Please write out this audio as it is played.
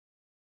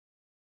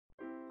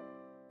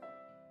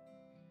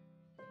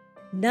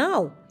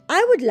Now,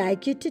 I would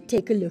like you to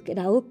take a look at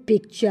our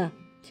picture.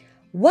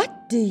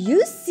 What do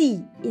you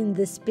see in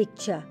this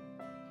picture?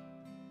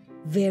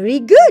 Very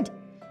good.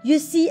 You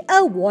see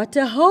a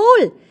water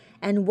hole.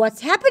 And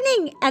what's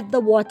happening at the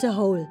water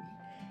hole?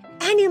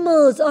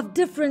 Animals of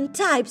different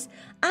types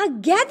are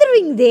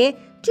gathering there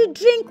to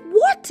drink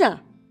water.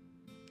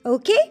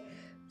 Okay?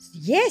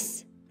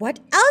 Yes. What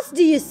else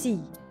do you see?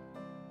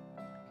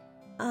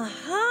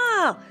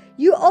 Aha!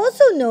 You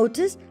also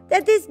notice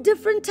that there's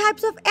different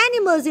types of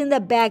animals in the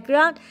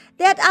background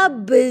that are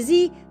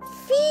busy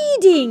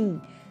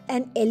feeding.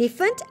 An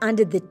elephant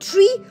under the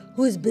tree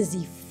who's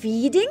busy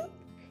feeding.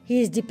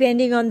 He is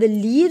depending on the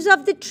leaves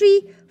of the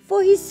tree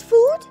for his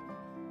food.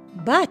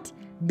 But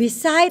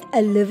beside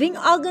a living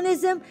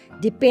organism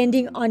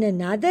depending on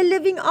another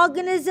living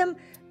organism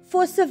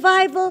for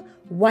survival,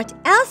 what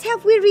else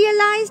have we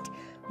realized?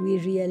 We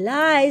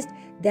realized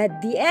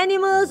that the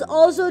animals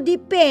also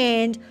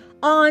depend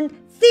on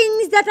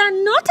things that are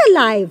not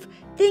alive,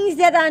 things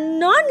that are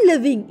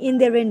non-living in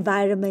their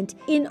environment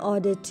in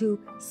order to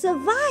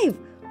survive.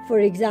 For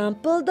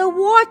example, the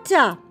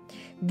water.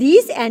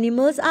 These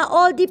animals are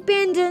all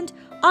dependent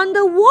on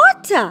the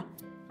water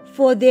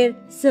for their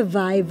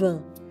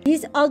survival.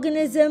 These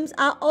organisms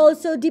are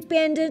also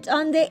dependent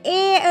on the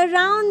air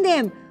around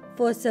them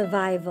for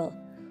survival.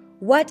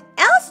 What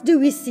else do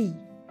we see?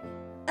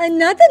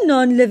 Another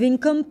non-living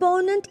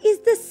component is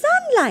the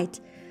sunlight.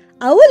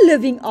 Our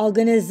living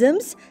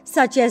organisms,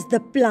 such as the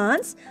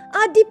plants,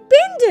 are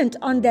dependent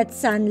on that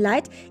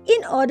sunlight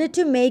in order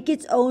to make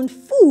its own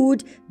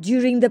food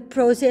during the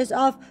process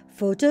of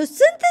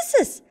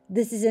photosynthesis.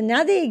 This is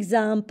another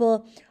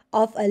example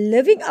of a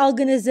living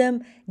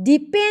organism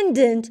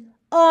dependent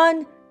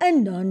on a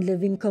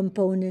non-living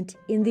component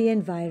in the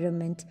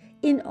environment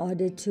in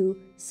order to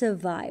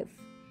survive.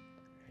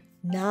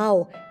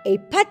 Now, a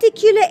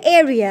particular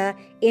area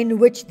in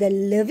which the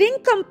living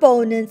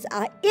components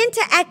are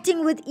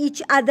interacting with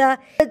each other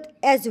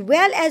as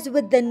well as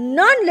with the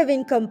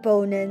non-living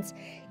components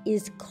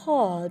is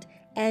called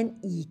an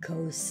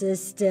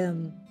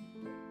ecosystem.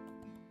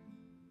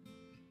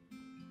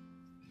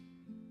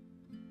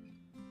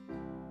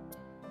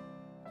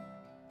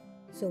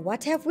 So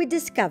what have we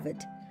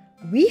discovered?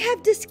 We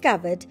have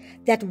discovered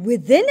that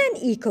within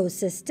an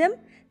ecosystem,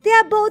 there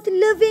are both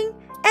living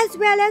as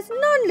well as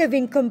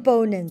non-living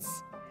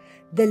components.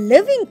 The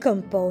living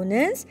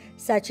components,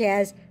 such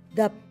as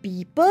the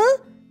people,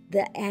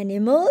 the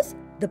animals,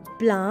 the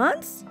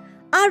plants,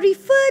 are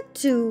referred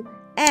to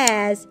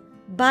as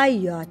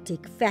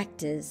biotic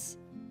factors.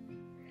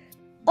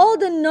 All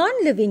the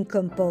non-living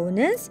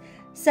components,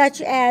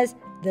 such as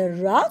the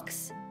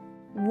rocks,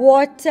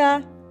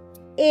 water,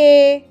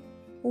 air,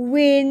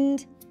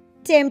 wind,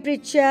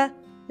 temperature,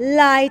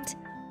 light,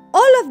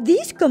 all of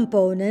these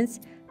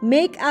components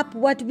make up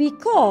what we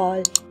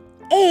call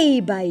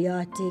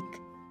abiotic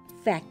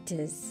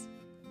factors.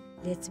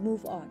 Let's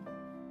move on.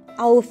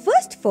 Our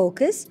first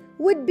focus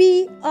would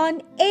be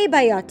on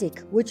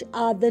abiotic, which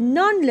are the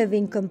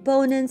non-living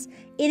components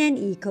in an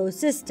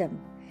ecosystem.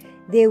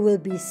 There will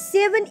be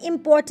 7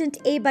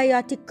 important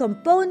abiotic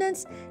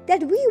components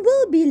that we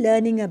will be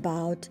learning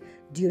about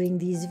during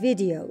these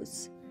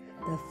videos.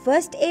 The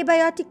first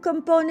abiotic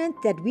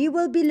component that we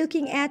will be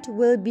looking at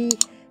will be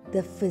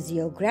the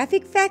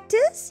physiographic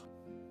factors,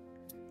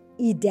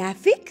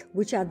 edaphic,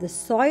 which are the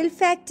soil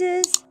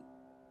factors,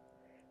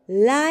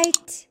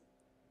 light,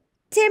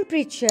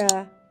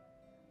 temperature,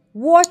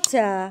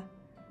 water,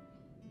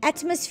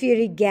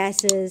 atmospheric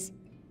gases,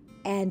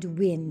 and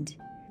wind.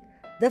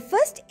 The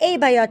first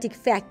abiotic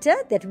factor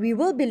that we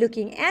will be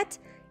looking at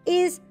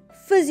is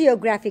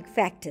physiographic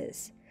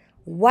factors.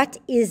 What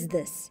is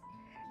this?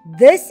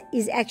 This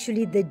is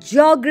actually the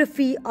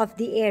geography of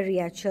the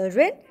area,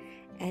 children,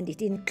 and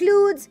it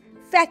includes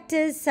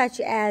factors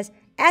such as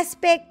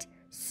aspect,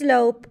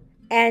 slope,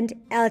 and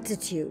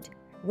altitude.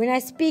 When I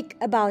speak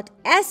about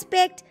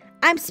aspect,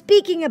 I'm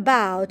speaking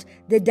about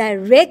the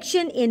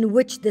direction in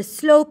which the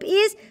slope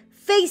is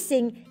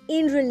facing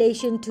in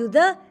relation to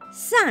the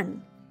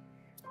sun.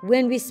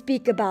 When we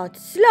speak about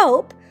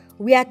slope,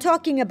 we are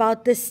talking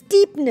about the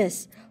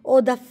steepness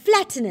or the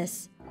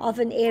flatness of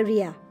an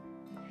area.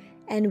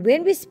 And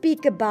when we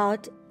speak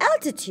about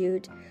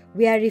altitude,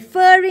 we are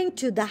referring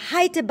to the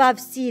height above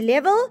sea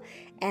level,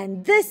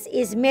 and this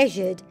is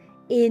measured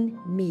in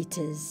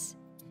meters.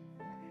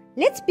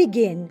 Let's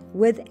begin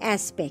with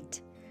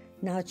aspect.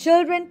 Now,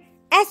 children,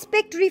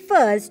 aspect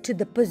refers to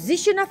the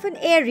position of an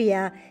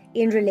area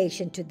in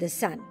relation to the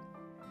sun.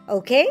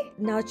 Okay?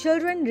 Now,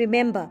 children,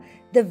 remember,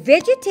 the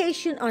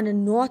vegetation on a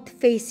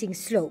north-facing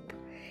slope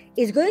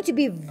is going to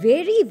be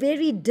very,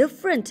 very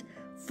different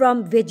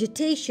from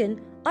vegetation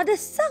on a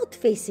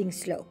south-facing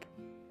slope.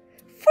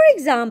 For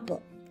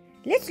example,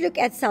 let's look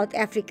at South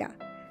Africa.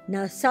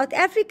 Now, South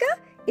Africa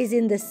is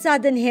in the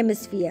southern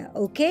hemisphere,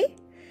 okay?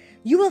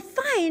 You will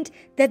find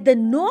that the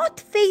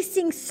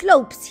north-facing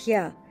slopes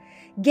here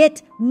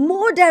get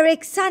more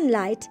direct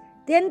sunlight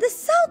than the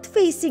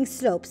south-facing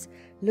slopes.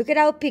 Look at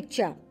our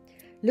picture.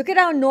 Look at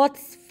our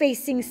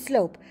north-facing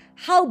slope,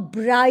 how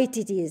bright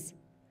it is.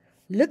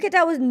 Look at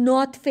our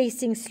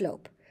north-facing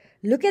slope.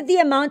 Look at the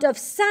amount of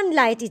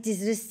sunlight it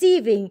is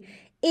receiving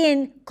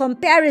in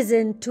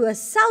comparison to a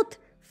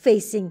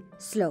south-facing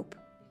slope.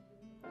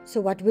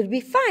 So what will we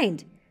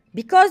find?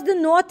 Because the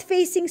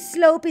north-facing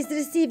slope is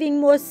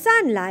receiving more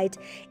sunlight,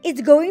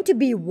 it's going to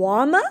be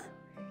warmer,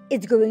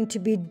 it's going to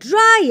be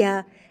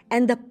drier,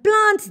 and the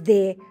plants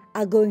there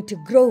are going to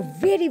grow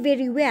very,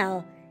 very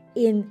well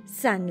in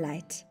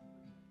sunlight.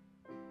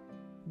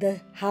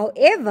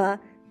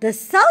 However, the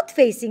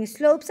south-facing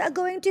slopes are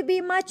going to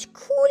be much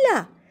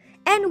cooler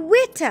and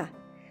wetter,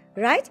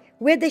 right?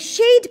 Where the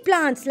shade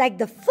plants like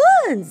the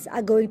ferns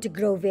are going to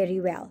grow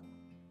very well.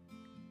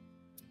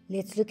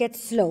 Let's look at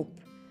slope.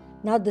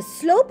 Now, the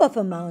slope of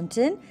a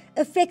mountain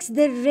affects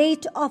the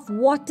rate of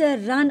water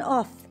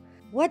runoff.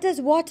 What does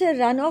water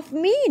runoff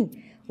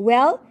mean?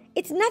 Well,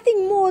 it's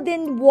nothing more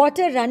than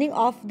water running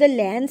off the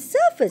land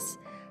surface,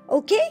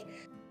 okay?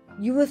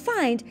 You will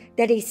find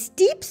that a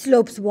steep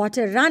slope's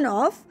water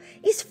runoff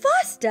is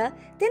faster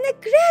than a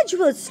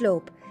gradual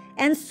slope,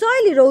 and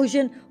soil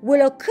erosion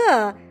will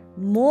occur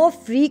more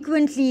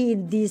frequently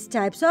in these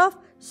types of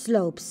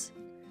slopes.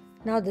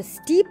 Now, the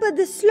steeper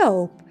the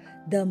slope,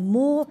 the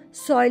more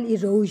soil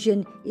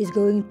erosion is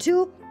going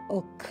to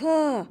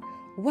occur.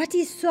 What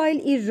is soil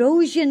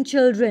erosion,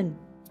 children?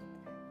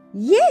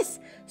 Yes,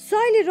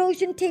 soil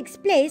erosion takes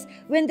place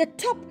when the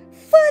top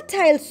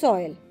fertile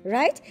soil,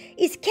 right,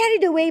 is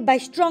carried away by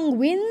strong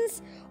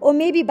winds or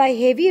maybe by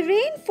heavy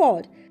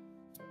rainfall.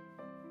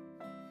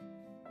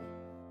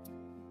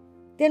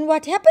 Then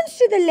what happens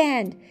to the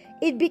land?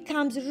 It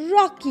becomes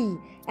rocky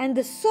and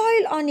the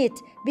soil on it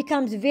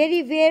becomes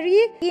very,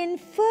 very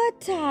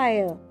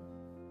infertile.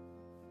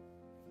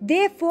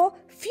 Therefore,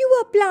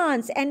 fewer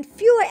plants and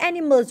fewer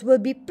animals will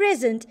be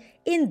present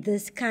in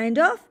this kind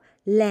of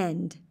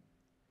land.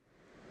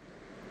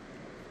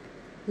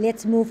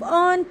 Let's move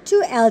on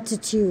to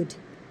altitude.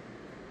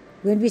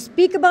 When we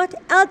speak about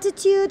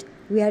altitude,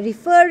 we are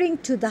referring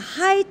to the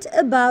height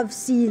above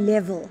sea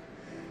level.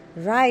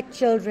 Right,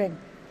 children?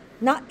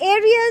 Now,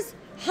 areas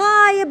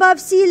high above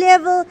sea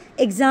level,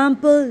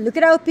 example, look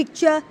at our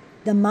picture,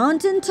 the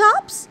mountain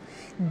tops,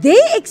 they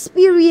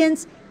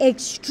experience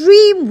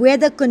extreme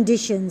weather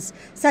conditions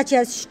such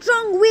as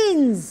strong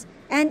winds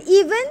and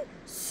even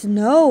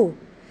snow.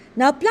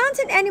 Now, plants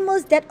and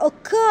animals that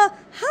occur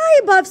high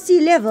above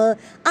sea level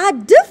are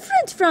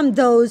different from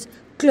those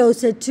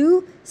closer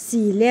to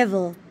sea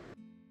level.